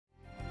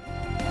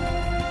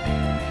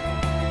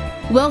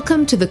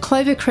Welcome to the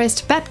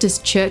Clovercrest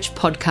Baptist Church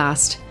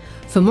podcast.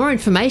 For more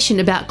information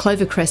about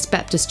Clovercrest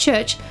Baptist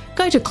Church,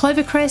 go to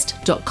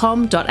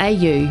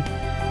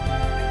clovercrest.com.au.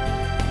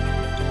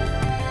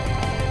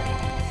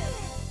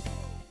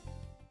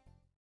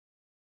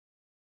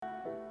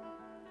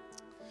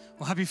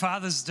 Well, happy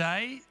Father's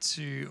Day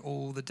to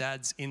all the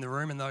dads in the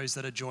room and those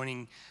that are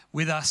joining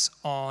with us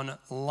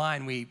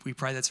online. We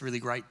pray that's a really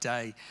great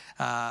day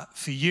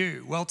for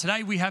you. Well,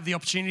 today we have the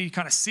opportunity to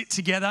kind of sit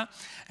together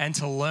and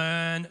to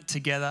learn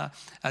together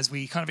as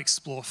we kind of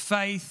explore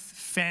faith,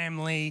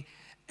 family,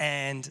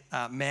 and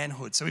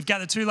manhood. So we've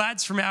gathered two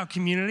lads from our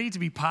community to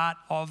be part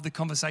of the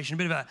conversation, a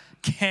bit of a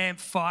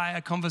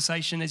campfire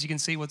conversation, as you can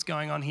see what's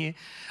going on here.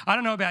 I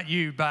don't know about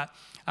you, but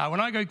when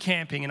I go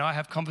camping and I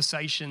have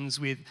conversations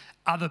with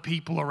other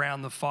people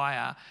around the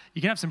fire,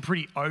 you can have some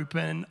pretty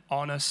open,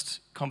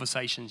 honest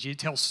conversations. You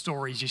tell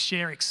stories, you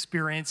share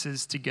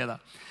experiences together.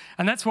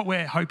 And that's what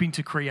we're hoping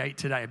to create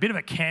today, a bit of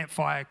a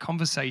campfire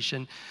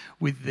conversation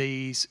with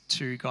these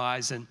two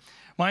guys. And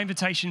my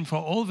invitation for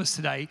all of us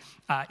today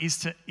is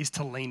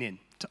to lean in,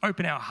 to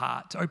open our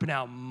heart, to open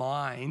our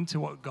mind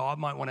to what God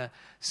might want to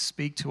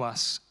speak to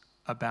us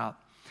about.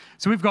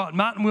 So we've got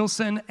Martin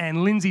Wilson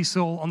and Lindsay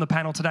Saul on the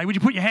panel today. Would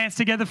you put your hands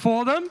together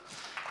for them?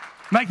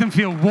 Make them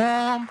feel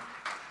warm.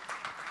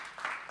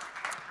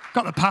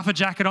 Got the puffer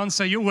jacket on,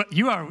 so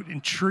you are in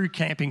true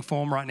camping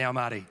form right now,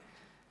 Marty.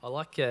 I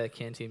like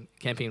camping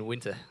in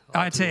winter.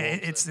 I tell you,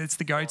 it's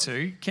the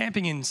go-to.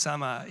 Camping in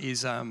summer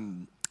is a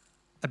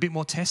bit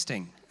more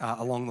testing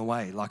along the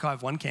way. Like I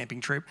have one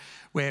camping trip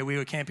where we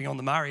were camping on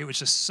the Murray. It was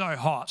just so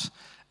hot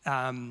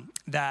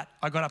that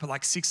I got up at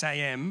like 6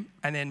 a.m.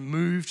 and then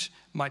moved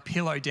my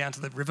pillow down to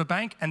the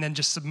riverbank and then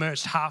just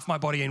submerged half my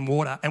body in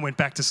water and went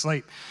back to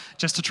sleep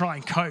just to try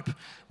and cope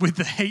with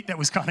the heat that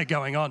was kind of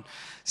going on.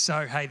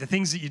 So, hey, the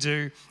things that you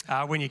do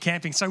when you're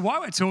camping. So while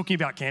we're talking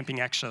about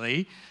camping,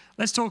 actually,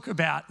 let's talk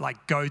about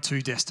like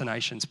go-to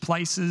destinations,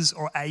 places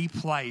or a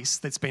place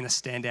that's been a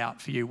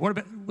standout for you.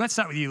 Let's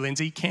start with you,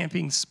 Lindsay,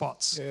 camping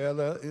spots. Yeah,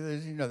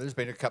 there's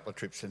been a couple of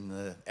trips in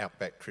the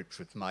outback trips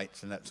with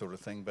mates and that sort of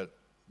thing, but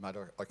mate,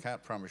 I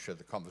can't promise you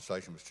the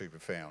conversation was too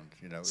profound.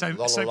 So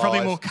probably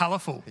more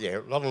colourful. Yeah,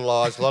 a lot of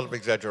lies, a lot of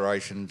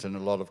exaggerations, and a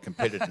lot of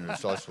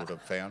competitiveness. I sort of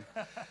found.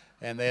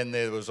 And then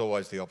there was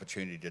always the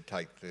opportunity to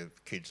take the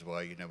kids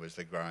away, as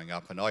they're growing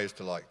up. And I used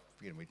to like,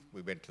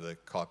 we went to the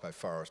Kaipo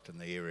Forest and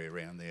the area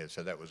around there,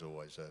 so that was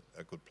always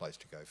a good place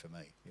to go for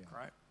me. Yeah.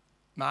 Great,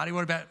 Marty.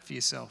 What about for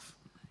yourself?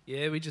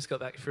 Yeah, we just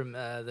got back from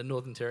the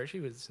Northern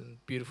Territory with some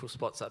beautiful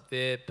spots up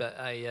there, but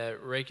a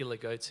regular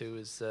go-to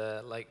is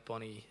Lake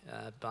Bonnie,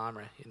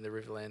 Barmera in the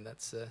Riverland.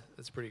 That's a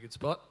pretty good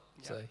spot.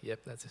 Yep.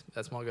 So,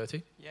 that's my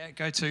go-to. Yeah,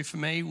 go-to for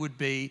me would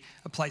be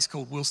a place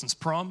called Wilson's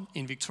Prom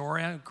in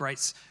Victoria.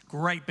 Great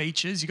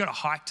beaches. You've got to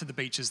hike to the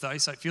beaches, though,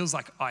 so it feels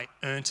like I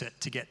earned it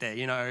to get there.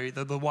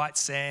 The white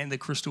sand, the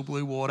crystal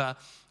blue water,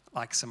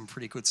 like some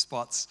pretty good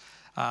spots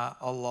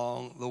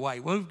along the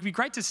way. Well, it would be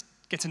great to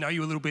get to know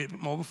you a little bit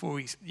more before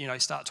we,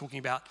 start talking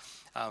about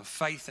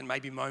faith and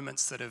maybe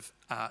moments that have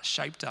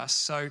shaped us.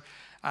 So,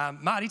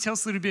 Marty, tell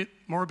us a little bit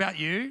more about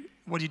you.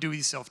 What do you do with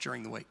yourself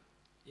during the week?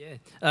 Yeah,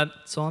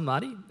 so I'm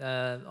Marty.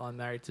 I'm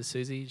married to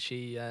Susie.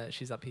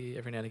 She's up here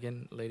every now and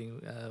again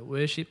leading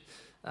worship.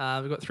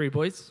 We've got three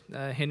boys.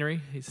 Henry,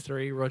 he's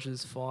 3,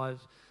 Roger's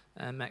 5,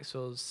 and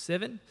Maxwell's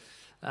 7.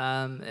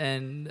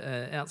 And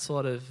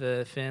outside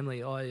of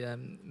family, I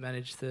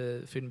manage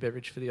the food and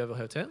beverage for the Oval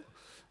Hotel.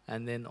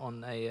 And then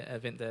on a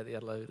event there at the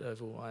Adelaide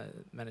Oval, I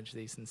manage the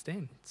Eastern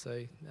Stand.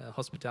 So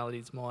hospitality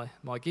is my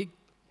gig.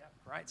 Yeah,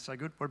 great. So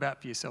good. What about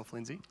for yourself,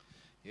 Lindsay?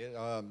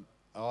 Yeah,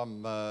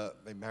 I'm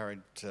been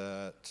married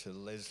to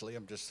Leslie.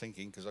 I'm just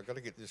thinking because I've got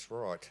to get this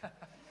right.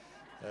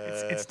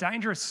 It's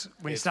dangerous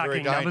when you start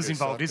getting numbers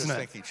involved, isn't it? I'm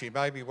just thinking she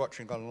may be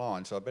watching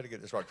online, so I better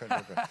get this right.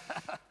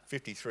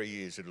 53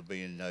 years it'll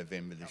be in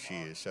November this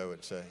year, so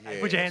it's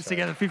Put your hands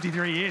together.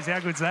 53 years. How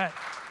good's that?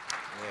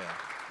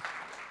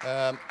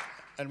 Yeah.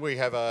 And we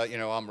have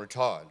I'm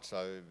retired,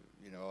 so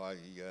I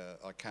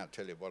can't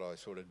tell you what I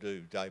sort of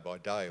do day by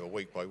day or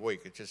week by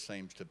week. It just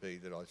seems to be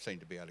that I seem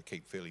to be able to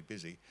keep fairly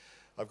busy.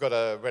 I've got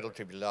a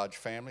relatively large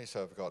family,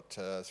 so I've got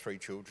 3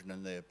 children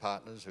and their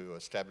partners who are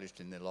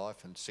established in their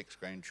life, and 6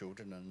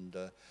 grandchildren,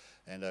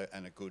 and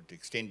a good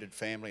extended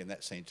family, and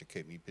that seems to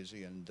keep me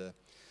busy. And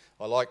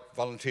I like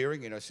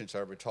volunteering. Since I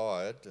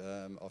retired,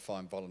 I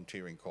find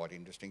volunteering quite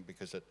interesting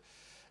because it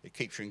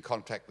keeps you in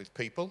contact with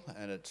people,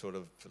 and it sort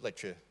of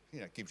lets you,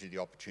 gives you the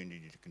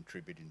opportunity to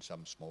contribute in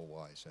some small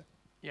way. So.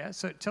 Yeah,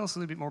 so tell us a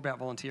little bit more about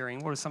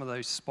volunteering. What are some of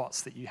those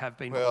spots that you have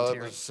been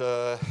volunteering?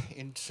 Well, I was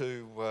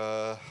into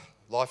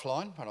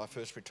Lifeline when I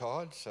first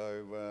retired,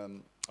 so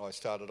I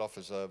started off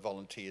as a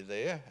volunteer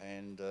there,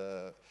 and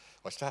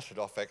I started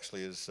off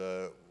actually as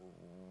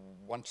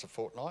once a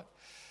fortnight,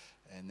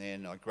 and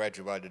then I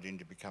graduated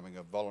into becoming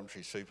a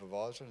voluntary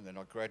supervisor, and then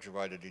I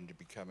graduated into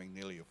becoming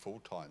nearly a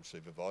full-time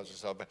supervisor.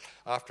 So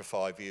after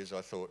 5 years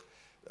I thought,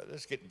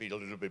 let's get a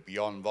little bit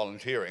beyond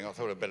volunteering. I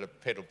thought I'd better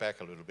pedal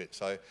back a little bit.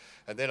 So,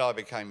 and then I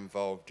became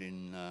involved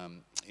in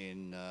an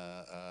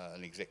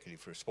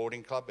executive for a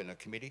sporting club in a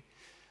committee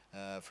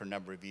for a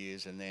number of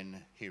years, and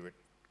then here at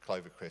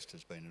Clovercrest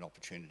has been an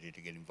opportunity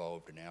to get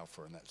involved in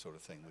Alpha and that sort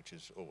of thing, which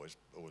is always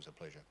a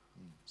pleasure.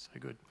 So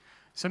good.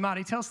 So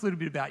Marty, tell us a little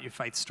bit about your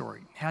faith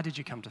story. How did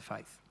you come to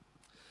faith?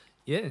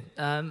 Yeah.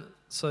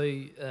 As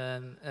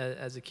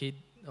a kid,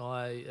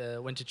 I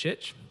went to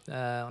church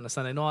on a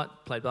Sunday night,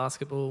 played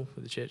basketball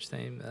with the church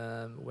team,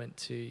 went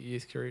to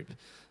youth group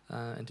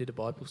and did a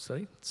Bible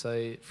study.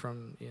 So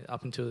from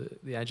up until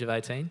the age of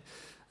 18,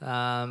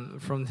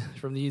 from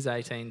the years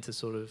 18 to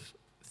sort of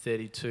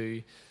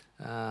 32,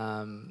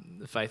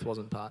 the faith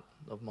wasn't part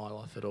of my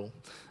life at all.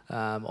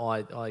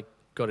 I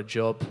got a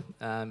job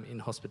in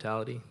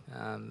hospitality.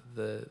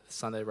 The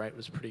Sunday rate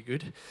was pretty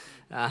good,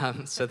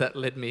 so that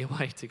led me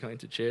away to going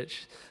to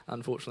church,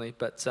 unfortunately.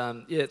 But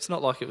it's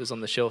not like it was on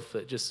the shelf;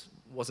 it just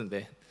wasn't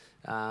there.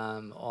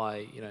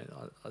 I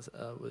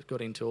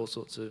got into all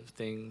sorts of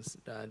things,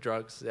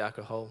 drugs,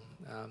 alcohol,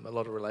 a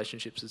lot of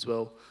relationships as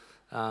well,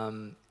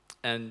 and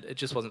it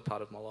just wasn't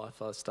part of my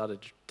life. I started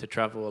to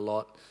travel a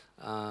lot,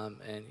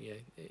 and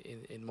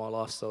in my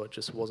lifestyle, it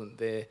just wasn't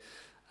there.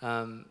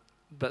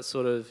 But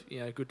sort of,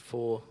 good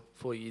 4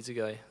 years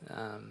ago,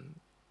 I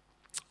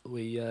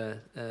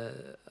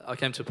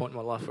came to a point in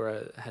my life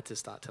where I had to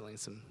start telling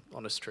some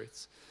honest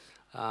truths.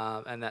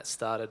 And that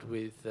started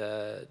with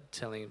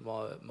telling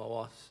my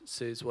wife,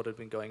 Suze, what had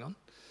been going on.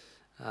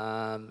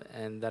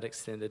 And that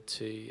extended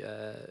to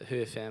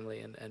her family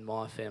and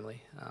my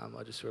family.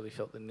 I just really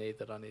felt the need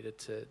that I needed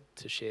to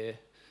share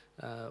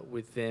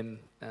with them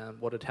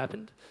what had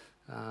happened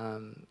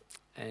and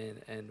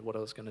what I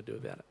was going to do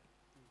about it.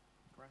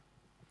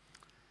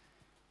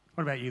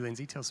 What about you,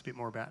 Lindsay? Tell us a bit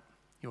more about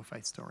your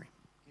faith story.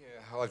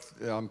 Yeah,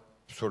 I'm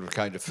sort of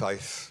came to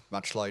faith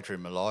much later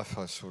in my life.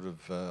 I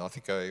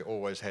think I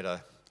always had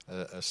a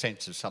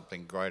sense of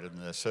something greater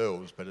than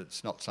ourselves, but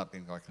it's not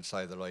something I can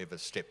say that I ever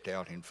stepped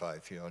out in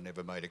faith. I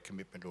never made a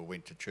commitment or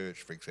went to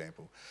church, for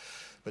example.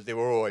 But there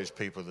were always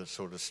people that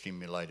sort of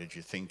stimulated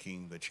your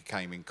thinking, that you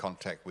came in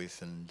contact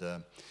with, and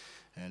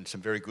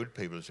some very good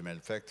people, as a matter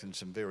of fact, and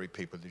some very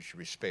people that you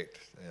respect,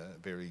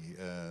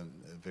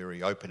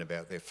 very open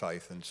about their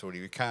faith, and sort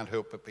of you can't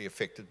help but be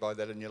affected by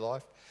that in your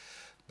life.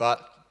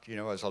 But,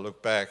 as I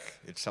look back,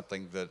 it's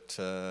something that,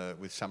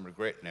 with some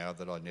regret now,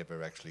 that I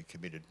never actually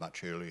committed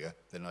much earlier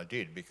than I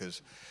did,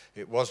 because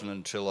it wasn't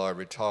until I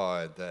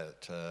retired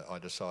that I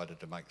decided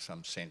to make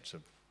some sense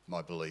of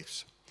my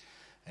beliefs.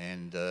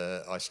 And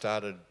I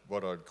started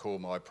what I'd call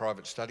my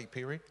private study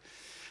period.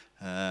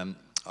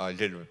 I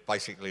did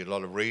basically a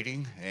lot of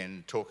reading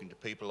and talking to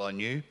people I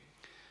knew,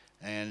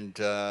 and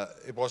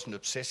it wasn't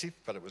obsessive,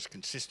 but it was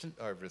consistent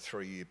over a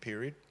 3-year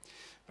period.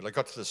 But I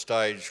got to the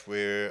stage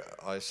where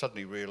I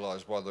suddenly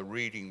realised while the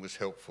reading was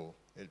helpful,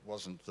 it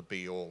wasn't the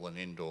be-all and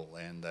end-all,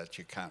 and that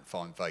you can't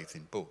find faith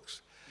in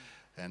books.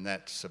 And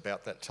that's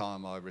about that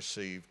time I was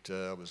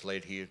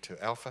led here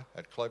to Alpha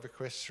at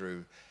Clovercrest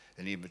through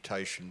an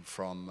invitation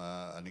from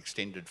an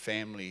extended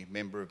family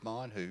member of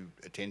mine who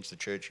attends the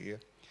church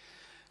here.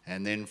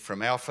 And then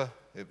from Alpha,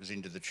 it was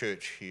into the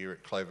church here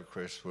at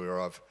Clovercrest, where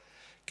I've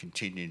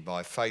continued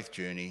my faith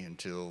journey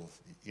until,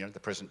 the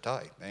present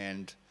day,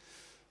 and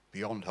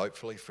beyond,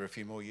 hopefully, for a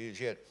few more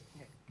years yet.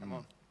 Yeah, come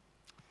on.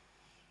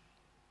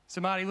 So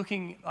Marty,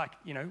 looking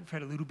we've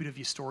heard a little bit of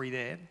your story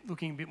there,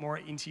 looking a bit more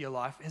into your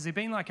life, has there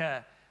been like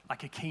a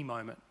key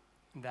moment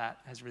that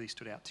has really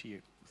stood out to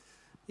you?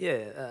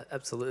 Yeah,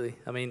 absolutely.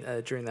 I mean,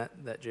 during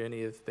that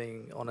journey of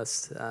being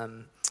honest,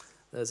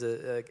 there's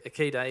a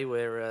key day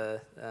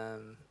where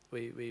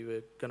we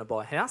were going to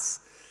buy a house.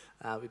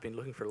 We've been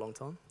looking for a long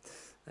time.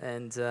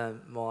 And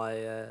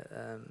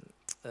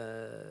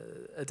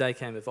a day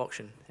came of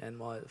auction, and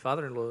my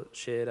father-in-law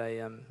shared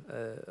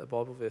a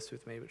Bible verse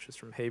with me, which was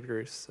from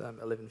Hebrews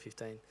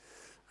 11:15.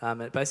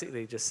 It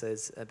basically just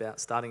says about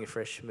starting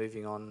afresh,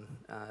 moving on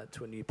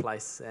to a new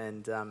place.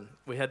 And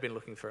we had been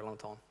looking for a long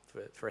time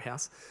for a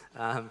house.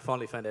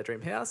 Finally found our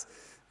dream house.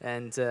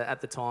 And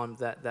at the time,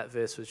 that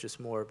verse was just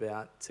more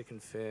about to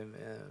confirm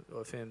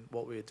or affirm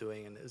what we were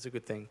doing, and it was a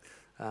good thing.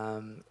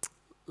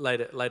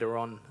 Later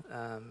on,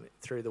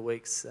 through the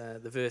weeks,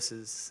 the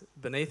verses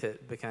beneath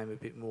it became a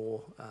bit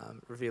more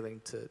revealing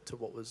to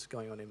what was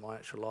going on in my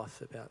actual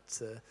life about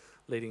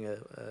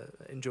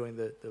enjoying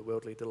the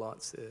worldly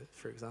delights,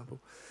 for example.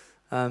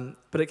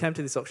 But it came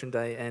to this auction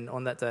day, and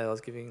on that day I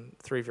was giving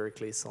 3 very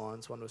clear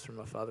signs. One was from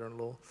my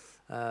father-in-law,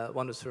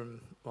 one was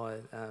from my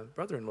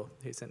brother-in-law,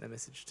 who sent a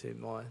message to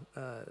my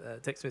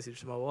text message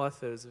to my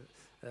wife. It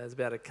was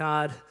about a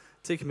card,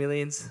 2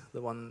 chameleons.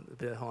 The one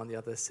behind the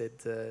other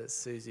said,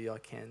 "Susie, I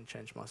can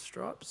change my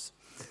stripes."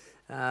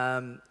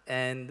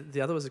 And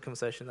the other was a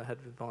conversation I had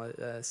with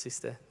my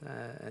sister,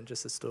 and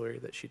just a story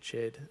that she'd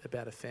shared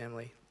about a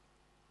family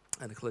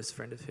and a close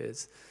friend of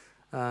hers.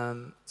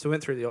 So we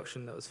went through the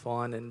auction, that was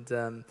fine,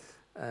 and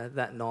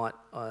that night,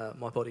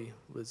 my body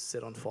was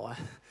set on fire.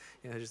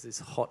 Just this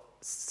hot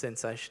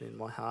sensation in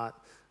my heart.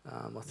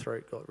 My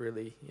throat got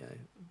really,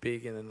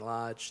 big and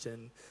enlarged,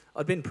 and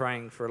I'd been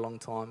praying for a long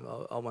time.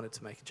 I wanted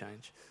to make a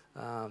change.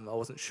 I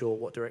wasn't sure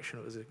what direction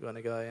it was going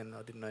to go, and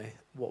I didn't know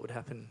what would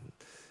happen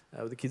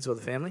with the kids or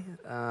the family.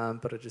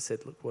 But I just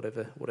said, look,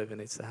 whatever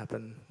needs to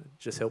happen,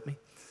 just help me.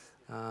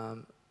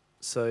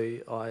 So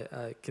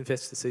I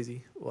confessed to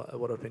Susie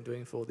what I'd been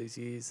doing for all these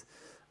years,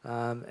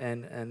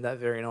 and that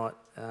very night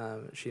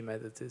she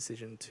made the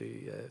decision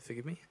to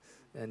forgive me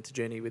and to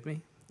journey with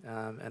me.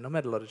 And I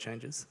made a lot of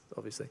changes,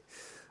 obviously.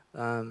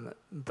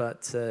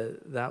 But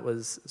that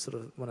was sort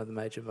of one of the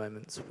major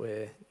moments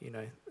where,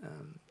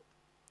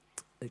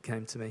 it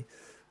came to me.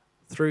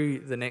 Through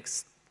the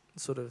next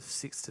sort of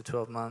 6 to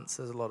 12 months,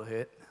 there's a lot of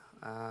hurt,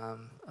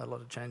 a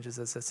lot of changes,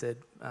 as I said.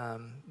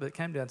 But it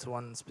came down to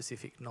one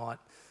specific night.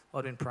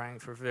 I'd been praying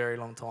for a very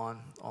long time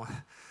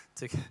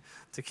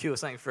to cure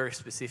something very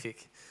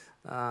specific.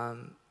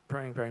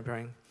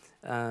 Praying.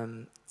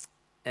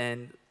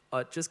 And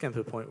I just came to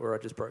a point where I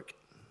just broke.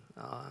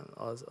 I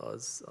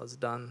was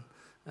done,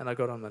 and I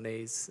got on my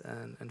knees,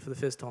 and for the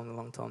first time in a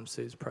long time,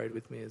 Sue's prayed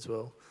with me as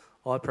well.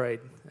 I prayed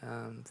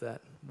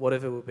that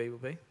whatever will be, will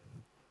be.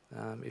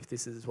 If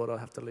this is what I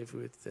have to live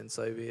with, then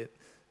so be it.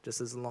 Just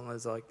as long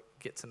as I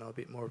get to know a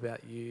bit more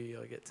about you,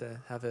 I get to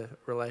have a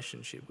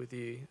relationship with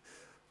you,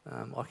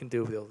 I can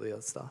deal with all the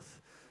other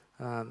stuff.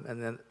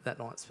 And then that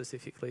night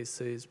specifically,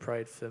 Sue's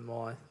prayed for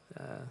my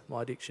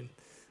addiction.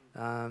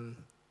 The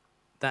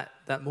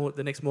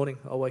next morning,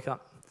 I woke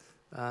up.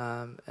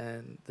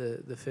 And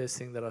the first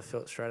thing that I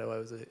felt straight away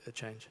was a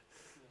change.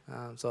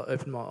 So I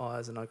opened my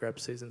eyes and I grabbed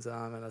Susan's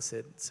arm and I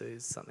said,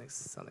 Suze,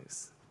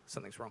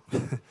 something's wrong.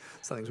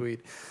 Something's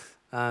weird.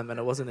 And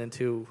it wasn't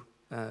until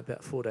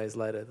about 4 days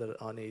later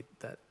that I knew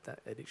that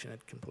addiction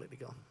had completely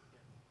gone.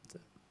 So.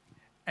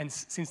 And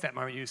since that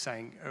moment, you were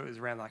saying it was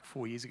around like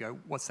 4 years ago.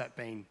 What's that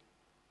been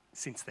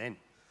since then?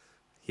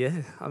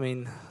 Yeah, I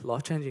mean,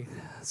 life-changing.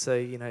 So,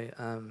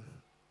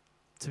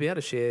 to be able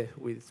to share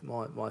with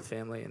my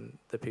family and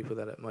the people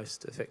that are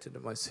most affected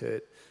and most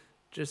hurt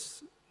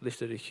just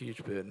lifted a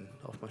huge burden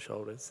off my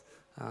shoulders.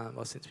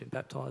 I've since been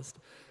baptised.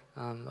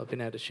 I've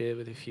been able to share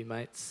with a few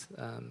mates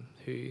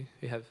who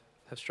have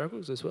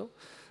struggles as well.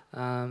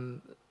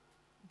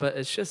 But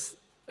it's just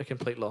a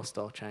complete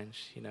lifestyle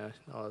change. I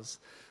was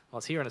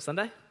here on a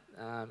Sunday,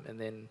 and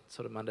then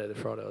sort of Monday to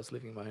Friday I was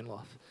living my own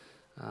life.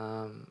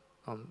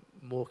 I'm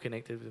more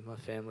connected with my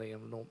family.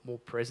 I'm more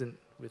present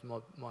with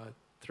my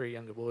 3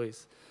 younger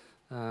boys.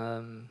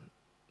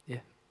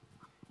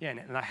 Yeah,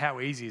 and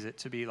how easy is it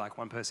to be like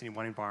one person in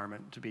one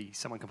environment, to be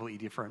someone completely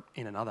different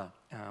in another?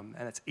 And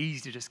it's easy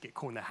to just get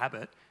caught in the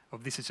habit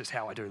of this is just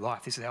how I do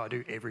life. This is how I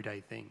do everyday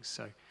things.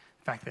 So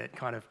the fact that it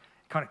kind of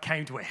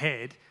came to a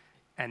head,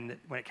 and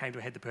when it came to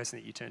a head, the person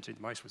that you turned to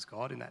the most was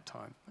God in that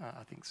time,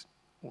 I think is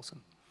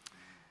awesome.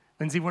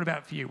 Lindsay, what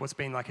about for you? What's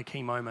been like a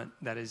key moment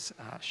that has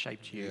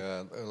shaped you?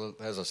 Yeah, well,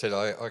 as I said,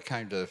 I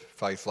came to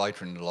faith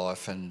later in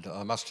life, and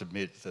I must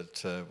admit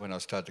that when I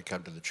started to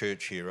come to the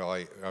church here,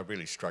 I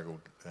really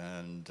struggled.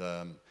 And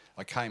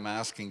I came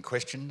asking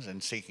questions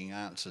and seeking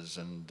answers,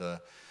 and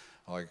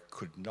I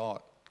could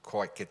not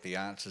quite get the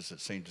answers that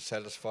seemed to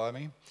satisfy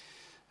me.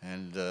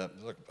 And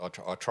look,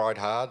 I tried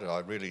hard. I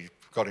really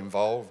got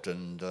involved,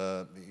 and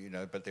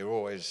but there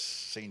always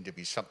seemed to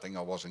be something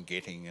I wasn't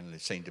getting, and there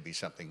seemed to be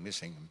something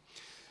missing.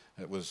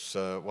 It was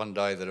one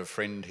day that a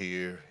friend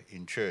here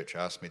in church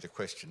asked me the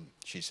question.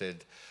 She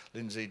said,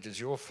 "Lindsay, does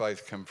your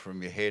faith come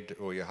from your head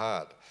or your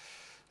heart?"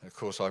 And of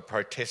course, I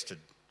protested,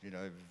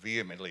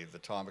 vehemently at the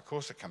time. Of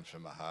course, it comes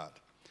from my heart.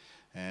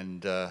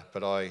 And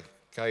but I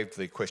gave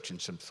the question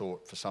some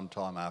thought for some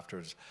time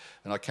afterwards,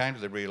 and I came to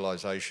the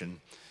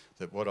realisation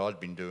that what I'd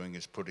been doing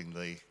is putting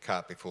the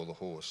cart before the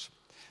horse.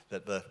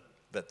 That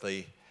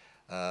the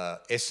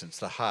essence,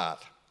 the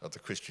heart of the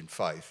Christian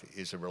faith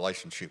is a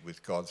relationship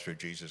with God through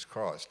Jesus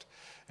Christ,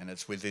 and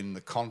it's within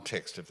the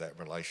context of that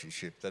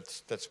relationship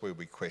that's where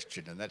we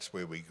question, and that's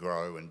where we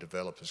grow and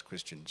develop as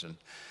Christians. And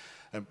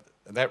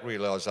that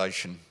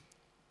realisation,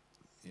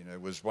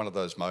 was one of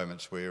those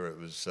moments where it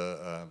was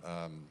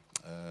a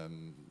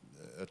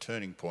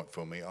turning point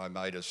for me. I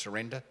made a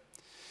surrender,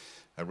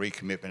 a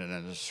recommitment,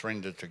 and a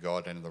surrender to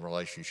God and the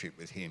relationship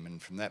with Him. And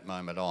from that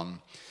moment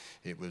on,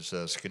 it was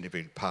a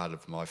significant part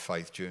of my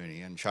faith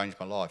journey and changed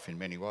my life in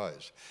many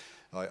ways.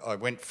 I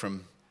went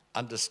from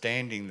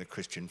understanding the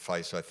Christian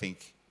faith, I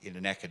think, in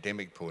an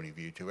academic point of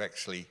view, to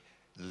actually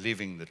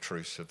living the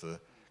truths of the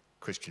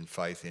Christian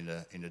faith in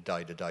a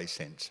day-to-day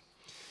sense.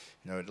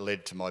 It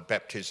led to my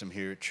baptism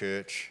here at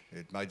church.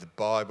 It made the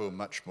Bible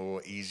much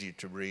more easier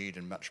to read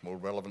and much more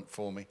relevant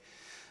for me.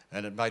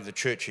 And it made the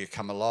church here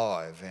come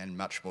alive and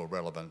much more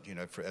relevant,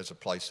 as a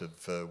place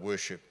of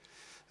worship,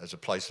 as a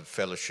place of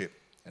fellowship,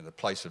 and a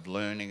place of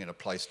learning, and a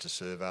place to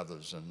serve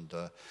others. And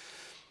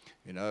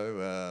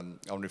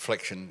on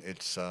reflection,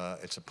 it's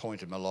a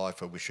point in my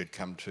life I wish I'd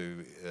come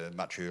to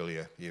much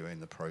earlier in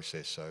the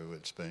process. So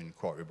it's been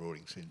quite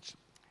rewarding since.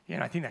 Yeah,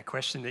 and I think that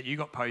question that you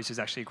got posed is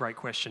actually a great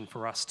question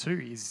for us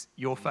too. Is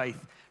your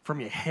faith from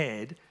your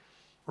head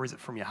or is it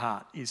from your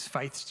heart? Is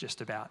faith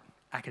just about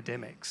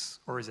academics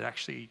or is it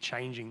actually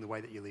changing the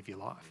way that you live your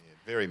life? Yeah,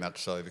 very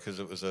much so, because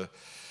it was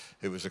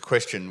a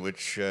question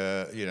which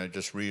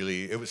just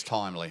really, it was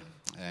timely,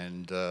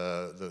 and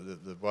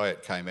the way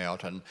it came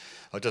out. And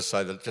I just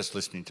say that, just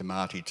listening to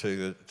Marty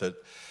too, that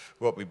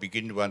what we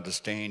begin to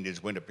understand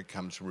is when it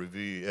becomes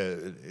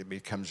it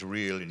becomes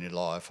real in your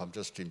life. I'm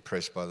just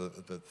impressed by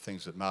the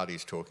things that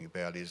Marty's talking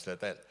about, is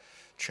that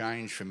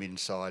change from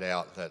inside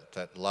out,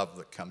 that love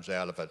that comes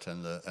out of it,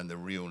 and the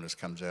realness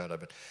comes out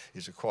of it,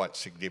 is a quite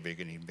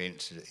significant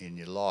event in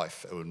your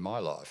life, or in my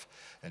life.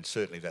 And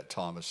certainly that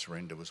time of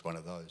surrender was one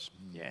of those.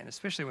 Yeah, and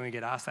especially when we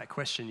get asked that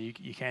question,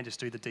 you can just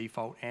do the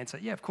default answer.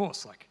 Yeah, of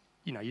course.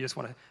 You just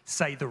want to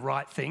say the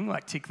right thing,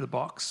 like tick the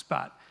box.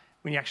 But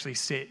when you actually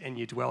sit and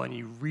you dwell and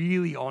you're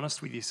really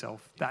honest with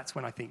yourself, that's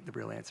when I think the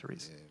real answer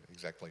is. Yeah,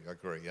 exactly, I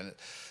agree. And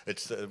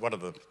it's one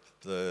of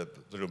the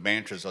little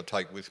mantras I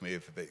take with me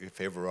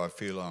if ever I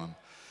feel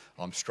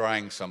I'm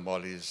straying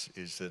somewhat, is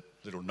that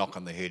little knock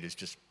on the head, is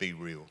just be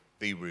real,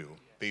 be real,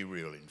 be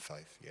real in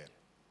faith, yeah.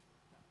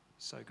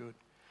 So good.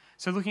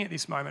 So looking at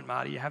this moment,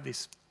 Marty, you have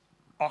this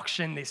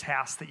auction, this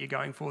house that you're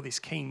going for, this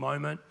key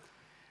moment.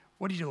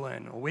 What did you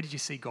learn, or where did you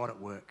see God at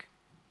work?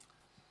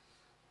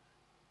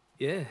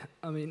 Yeah,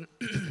 I mean,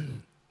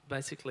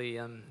 basically,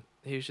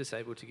 he was just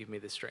able to give me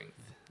the strength.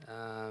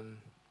 I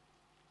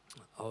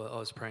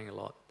was praying a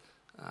lot,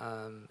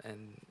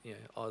 and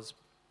I was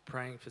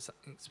praying for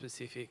something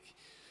specific,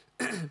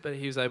 but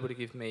he was able to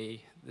give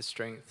me the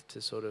strength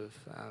to sort of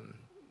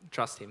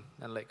trust him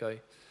and let go,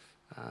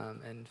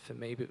 and for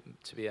me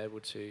to be able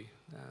to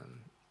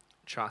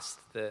trust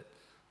that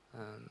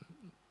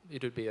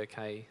it would be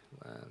okay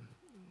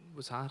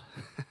was hard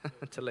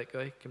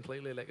to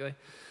completely let go.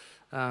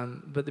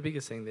 But the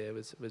biggest thing there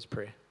was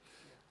prayer.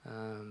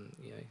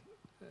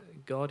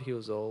 God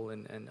heals all,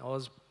 and I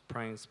was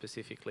praying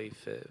specifically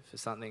for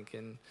something,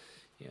 and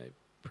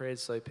prayer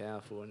is so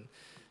powerful. And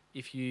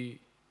if you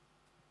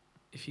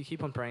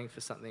keep on praying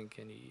for something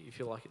and you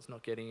feel like it's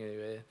not getting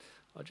anywhere,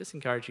 I just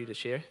encourage you to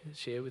share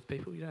with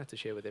people. You don't have to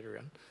share with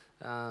everyone,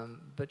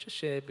 but just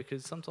share,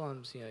 because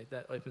sometimes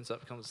that opens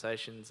up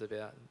conversations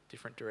about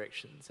different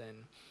directions.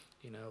 And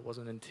it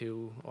wasn't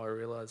until I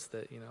realised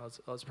that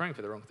I was praying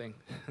for the wrong thing,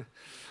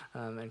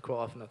 and quite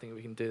often I think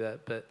we can do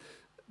that. But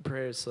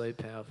prayer is so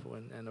powerful,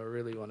 and I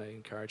really want to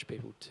encourage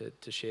people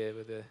to share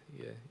whether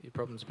your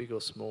problem's big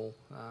or small.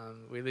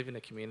 We live in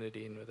a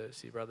community, and whether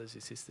it's your brothers,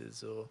 your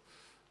sisters, or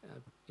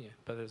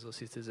brothers or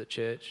sisters at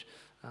church,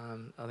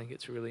 I think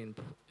it's really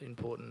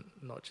important,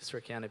 not just for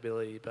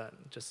accountability, but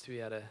just to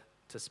be able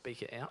to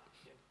speak it out.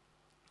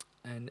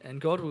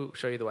 And God will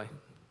show you the way.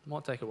 It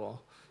might take a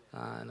while.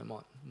 And it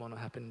might not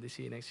happen this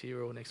year, next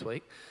year, or next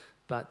week,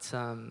 but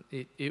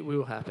it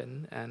will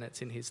happen, and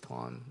it's in His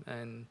time.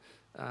 And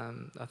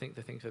I think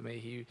the thing for me,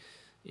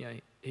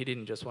 He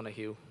didn't just want to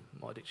heal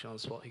my addiction on the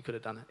spot. He could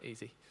have done it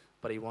easy,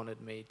 but He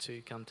wanted me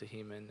to come to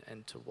Him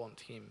and to want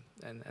Him,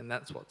 and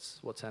that's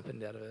what's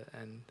happened out of it.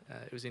 And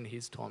it was in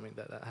His timing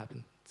that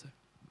happened. So.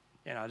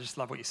 Yeah, I just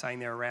love what you're saying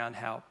there around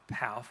how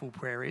powerful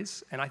prayer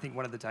is, and I think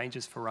one of the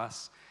dangers for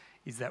us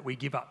is that we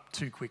give up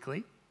too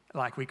quickly.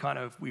 Like we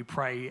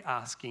pray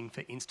asking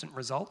for instant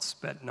results,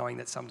 but knowing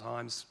that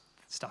sometimes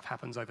stuff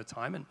happens over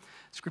time. And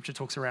Scripture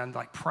talks around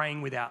like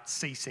praying without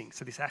ceasing.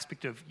 So this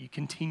aspect of you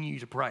continue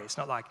to pray. It's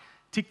not like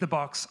tick the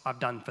box, I've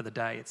done for the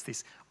day. It's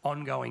this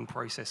ongoing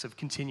process of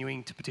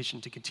continuing to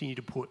petition, to continue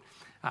to put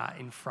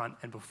in front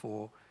and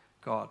before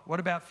God.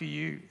 What about for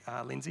you,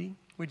 Lindsay?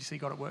 Where do you see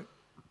God at work?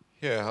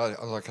 Yeah,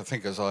 I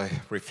think as I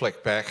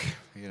reflect back,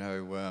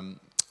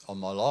 on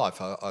my life,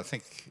 I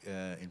think,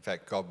 in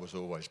fact, God was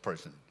always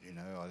present.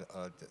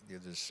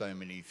 There's so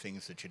many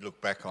things that you look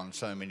back on,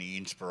 so many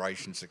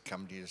inspirations that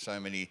come to you, so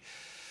many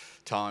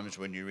times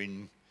when you're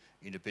in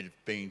a bit of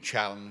being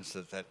challenged,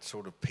 that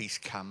sort of peace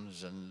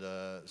comes, and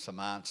some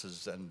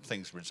answers and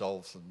things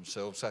resolve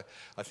themselves. So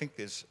I think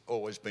there's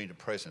always been a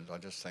present. I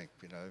just think,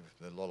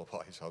 a lot of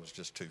ways I was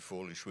just too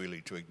foolish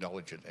really to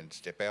acknowledge it and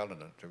step out in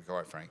it, to be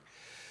quite frank.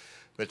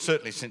 But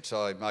certainly since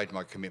I made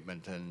my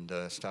commitment and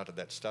started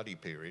that study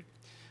period,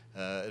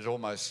 it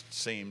almost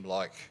seemed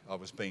like I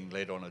was being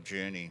led on a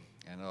journey,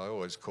 and I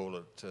always call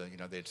it,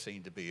 there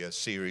seemed to be a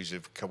series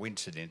of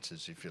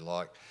coincidences, if you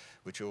like,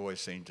 which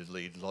always seemed to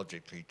lead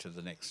logically to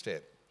the next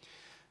step.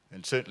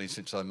 And certainly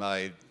since I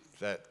made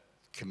that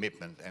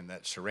commitment and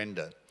that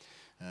surrender,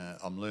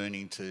 I'm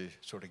learning to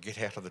sort of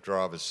get out of the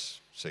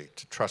driver's seat,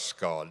 to trust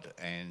God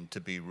and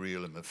to be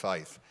real in my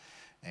faith.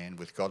 And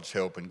with God's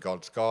help and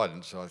God's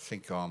guidance, I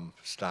think I'm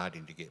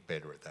starting to get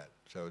better at that.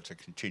 So it's a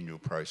continual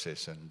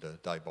process, and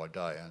day by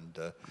day.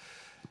 And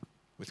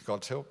with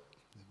God's help,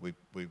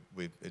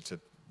 it's a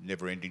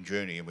never-ending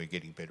journey, and we're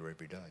getting better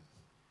every day.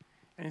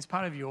 And as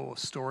part of your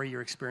story,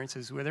 your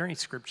experiences, were there any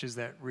scriptures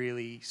that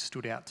really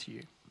stood out to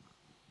you?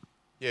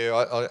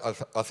 Yeah,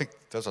 I think,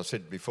 as I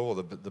said before,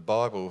 the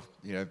Bible,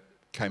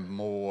 became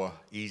more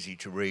easy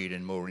to read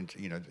and more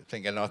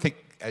think. And I think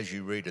as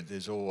you read it,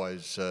 there's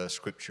always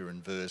scripture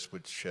and verse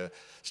which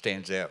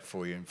stands out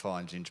for you and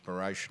finds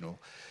inspirational.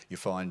 You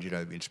find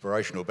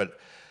inspirational, but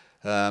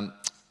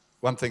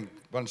one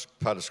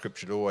part of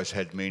scripture that always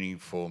had meaning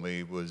for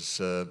me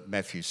was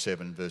Matthew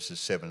 7 verses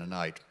 7 and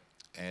 8.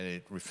 And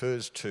it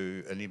refers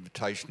to an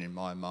invitation in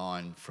my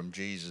mind from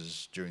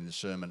Jesus during the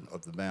Sermon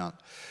of the Mount,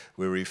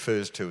 where he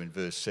refers to in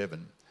verse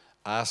 7,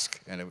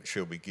 "Ask and it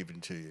shall be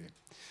given to you.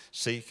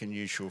 Seek and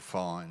you shall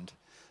find.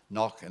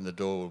 Knock and the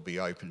door will be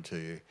open to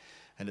you."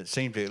 And it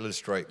seemed to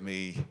illustrate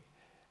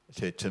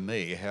to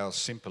me how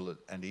simple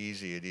and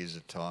easy it is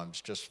at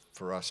times just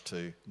for us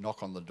to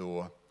knock on the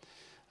door,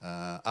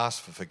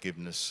 ask for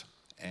forgiveness,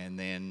 and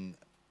then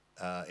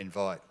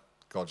invite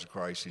God's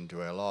grace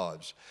into our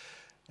lives.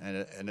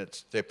 And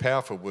they're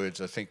powerful words,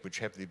 I think, which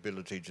have the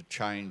ability to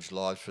change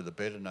lives for the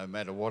better, no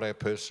matter what our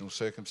personal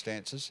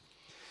circumstances.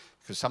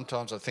 Because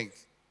sometimes I think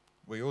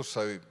we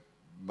also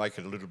make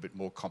it a little bit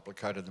more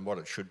complicated than what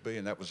it should be,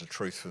 and that was a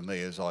truth for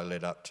me as I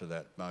led up to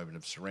that moment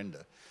of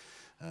surrender.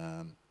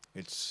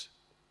 It's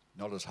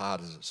not as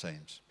hard as it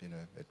seems.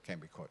 It can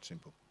be quite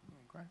simple.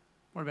 Great.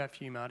 What about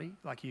for you, Marty?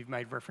 Like you've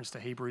made reference to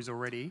Hebrews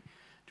already.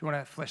 Do you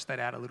want to flesh that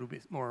out a little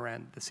bit more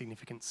around the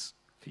significance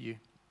for you?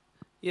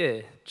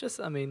 Yeah, just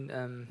encouraging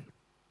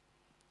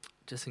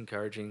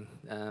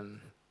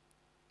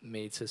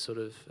me to sort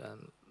of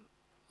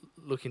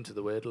look into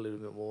the Word a little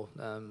bit more.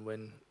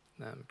 When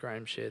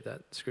Graham shared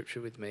that scripture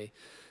with me,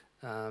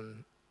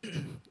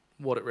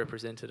 what it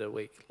represented a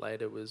week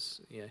later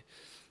was,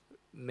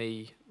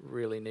 me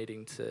really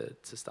needing to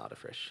start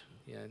afresh.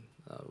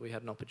 We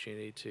had an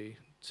opportunity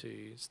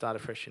to start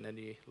afresh in a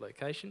new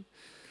location.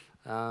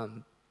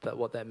 But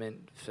what that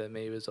meant for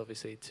me was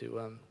obviously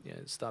to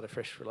start a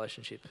fresh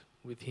relationship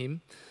with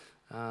him,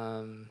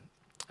 and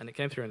it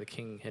came through in the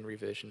King Henry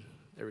version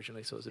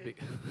originally, so it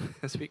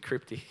was a bit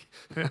cryptic.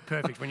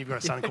 Perfect when you've got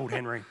a son called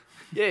Henry.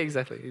 Yeah,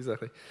 exactly.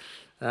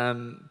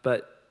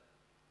 But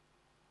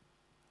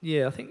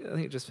yeah, I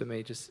think just for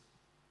me, just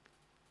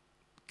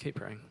keep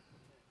praying.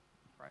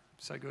 Right,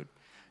 so good.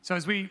 So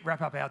as we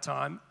wrap up our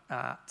time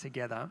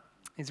together,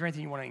 is there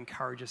anything you want to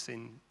encourage us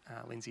in,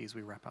 Lindsay, as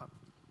we wrap up?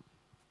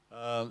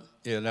 Now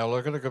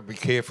I've got to be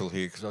careful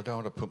here because I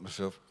don't want to put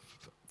myself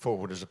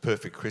forward as a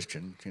perfect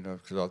Christian,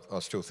 because I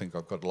still think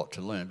I've got a lot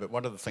to learn. But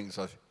one of the things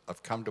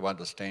I've come to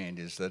understand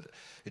is that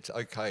it's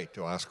okay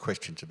to ask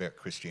questions about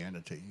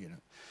Christianity.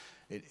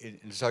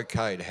 It's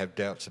okay to have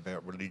doubts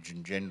about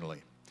religion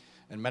generally.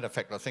 And matter of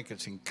fact, I think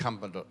it's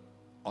incumbent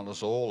on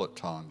us all at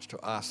times to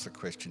ask the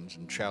questions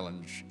and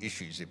challenge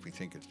issues if we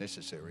think it's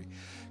necessary,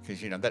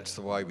 because that's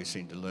the way we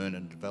seem to learn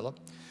and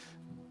develop.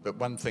 But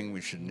one thing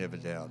we should never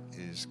doubt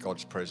is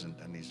God's presence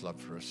and his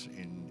love for us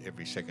in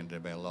every second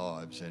of our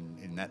lives. And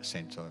in that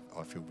sense,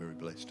 I feel very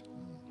blessed.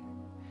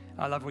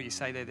 I love what you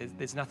say there.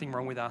 There's nothing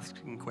wrong with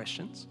asking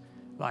questions.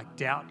 Like,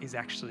 doubt is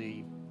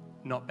actually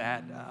not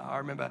bad. I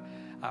remember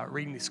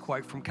reading this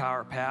quote from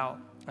Cara Powell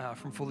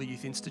from Fuller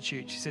Youth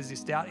Institute. She says,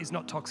 "This doubt is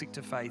not toxic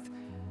to faith.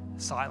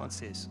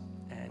 Silence is."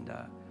 And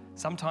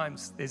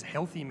sometimes there's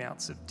healthy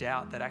amounts of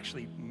doubt that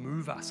actually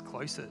move us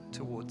closer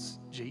towards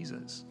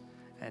Jesus.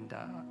 And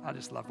I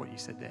just love what you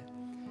said there.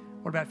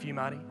 What about for you,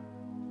 Marty?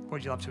 What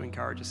would you love to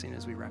encourage us in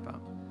as we wrap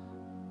up?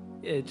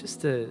 Yeah,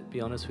 just to be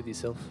honest with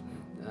yourself.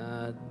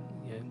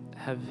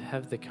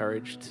 Have the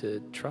courage to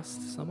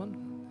trust someone.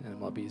 And it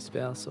might be a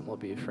spouse, it might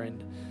be a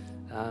friend.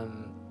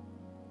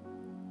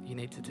 You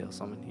need to tell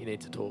someone. You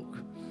need to talk.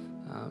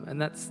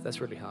 And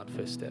that's really hard,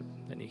 first step.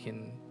 Then you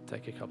can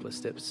take a couple of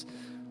steps.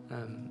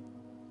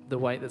 The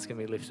weight that's going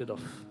to be lifted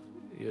off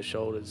your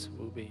shoulders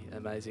will be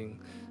amazing.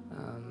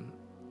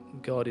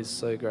 God is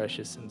so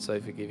gracious and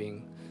so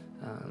forgiving.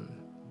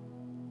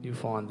 You'll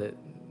find that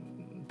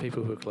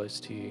people who are close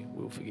to you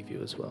will forgive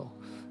you as well.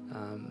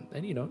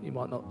 And you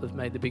might not have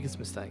made the biggest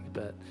mistake,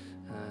 but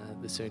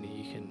the sooner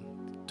you can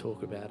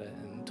talk about it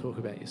and talk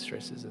about your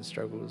stresses and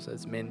struggles,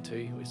 as men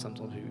too,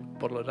 sometimes we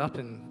bottle it up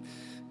and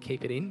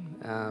keep it in.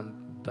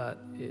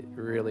 But it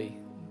really,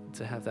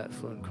 to have that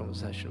fluent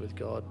conversation with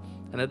God.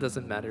 And it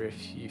doesn't matter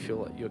if you feel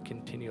like you're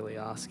continually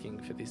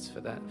asking for this,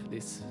 for that, for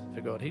this, for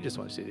God. He just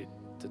wants you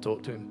to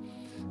talk to him.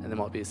 And there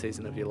might be a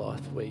season of your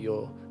life where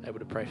you're able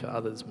to pray for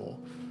others more.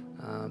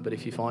 But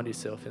if you find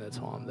yourself in a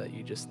time that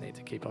you just need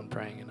to keep on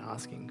praying and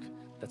asking,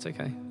 that's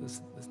okay.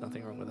 There's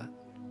nothing wrong with that.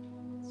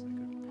 So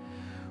good.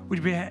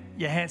 Would you put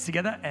your hands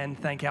together and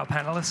thank our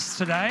panelists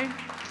today?